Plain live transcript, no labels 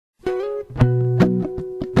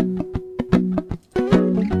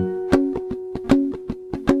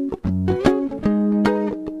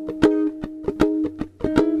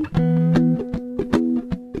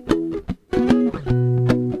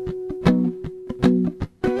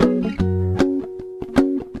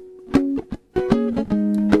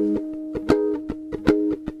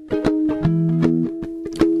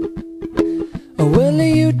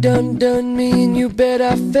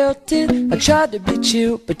tilted. I tried to be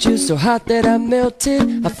chill, but you're so hot that I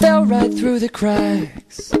melted. I fell right through the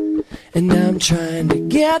cracks, and now I'm trying to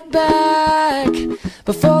get back.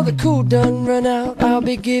 Before the cool done run out, I'll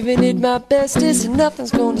be giving it my bestest, and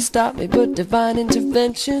nothing's gonna stop me but divine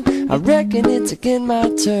intervention. I reckon it's again my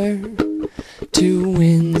turn to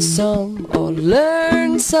win some or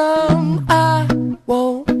learn some. I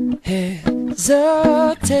won't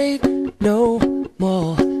hesitate no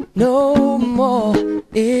more, no more.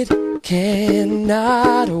 It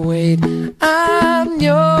cannot wait. I'm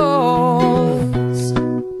yours.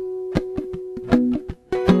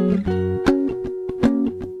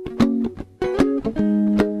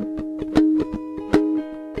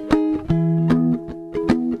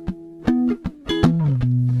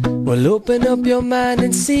 Well, open up your mind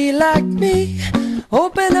and see like me.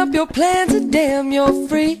 Open up your plans and damn, you're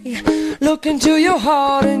free. Look into your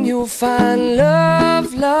heart and you'll find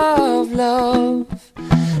love, love, love.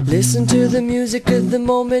 Listen to the music of the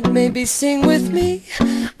moment, maybe sing with me.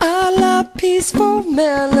 A la peaceful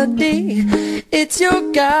melody. It's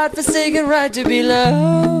your God-forsaken right to be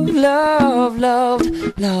loved, loved,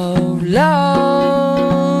 loved, loved,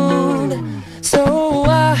 loved. So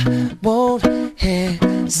I won't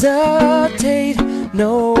hesitate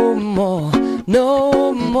no more,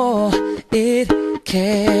 no more. It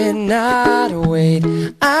cannot wait.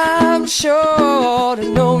 I'm sure there's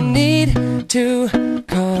no need to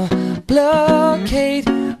complicate.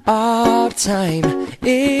 Our time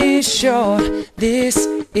is short. This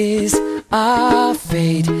is our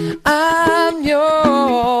fate. I'm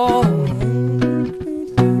yours.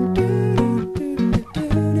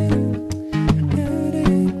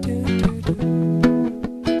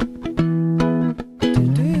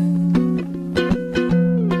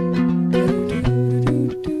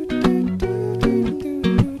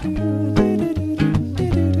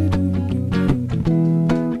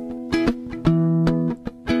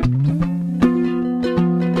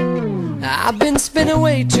 I've been spinning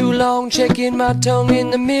way too long, checking my tongue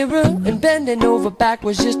in the mirror and bending over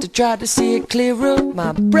backwards just to try to see it clearer.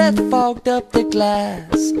 My breath fogged up the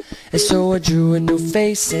glass, and so I drew a new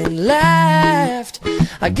face and laughed.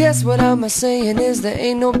 I guess what I'm saying is there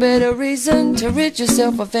ain't no better reason to rid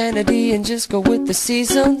yourself of vanity and just go with the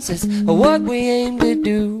seasons. It's what we aim to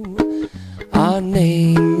do. Our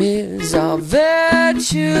name is our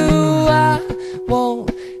virtue. I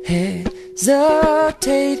won't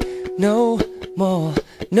hesitate no more,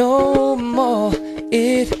 no more.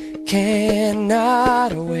 It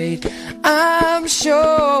cannot wait. I'm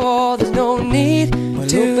sure there's no need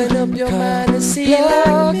to open up your mind and see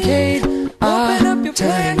like open up your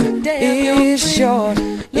time is short.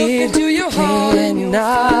 Look into your heart and you'll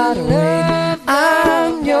find love.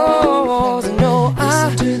 I'm yours. No,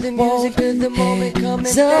 I to the music of the moment. Come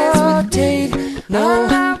and dance with me.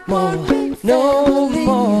 No more, no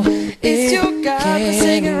more. It's your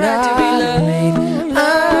God-forsaken right to be loved.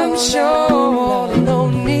 I'm sure there's no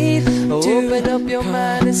need to open up your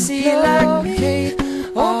mind and see like me.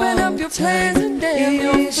 Open up your plans and damn,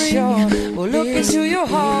 you're free. Well, look into your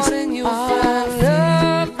heart and you'll find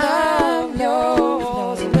love. I'm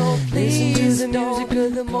yours. Listen to the music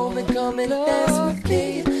of the moment. Come and dance with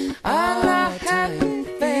me. I like happy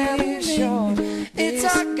family short. It's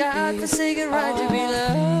our God-forsaken right to be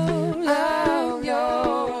loved. I'm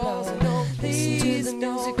yours. Listen to the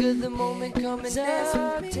music of the moment. Come and dance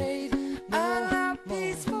with me.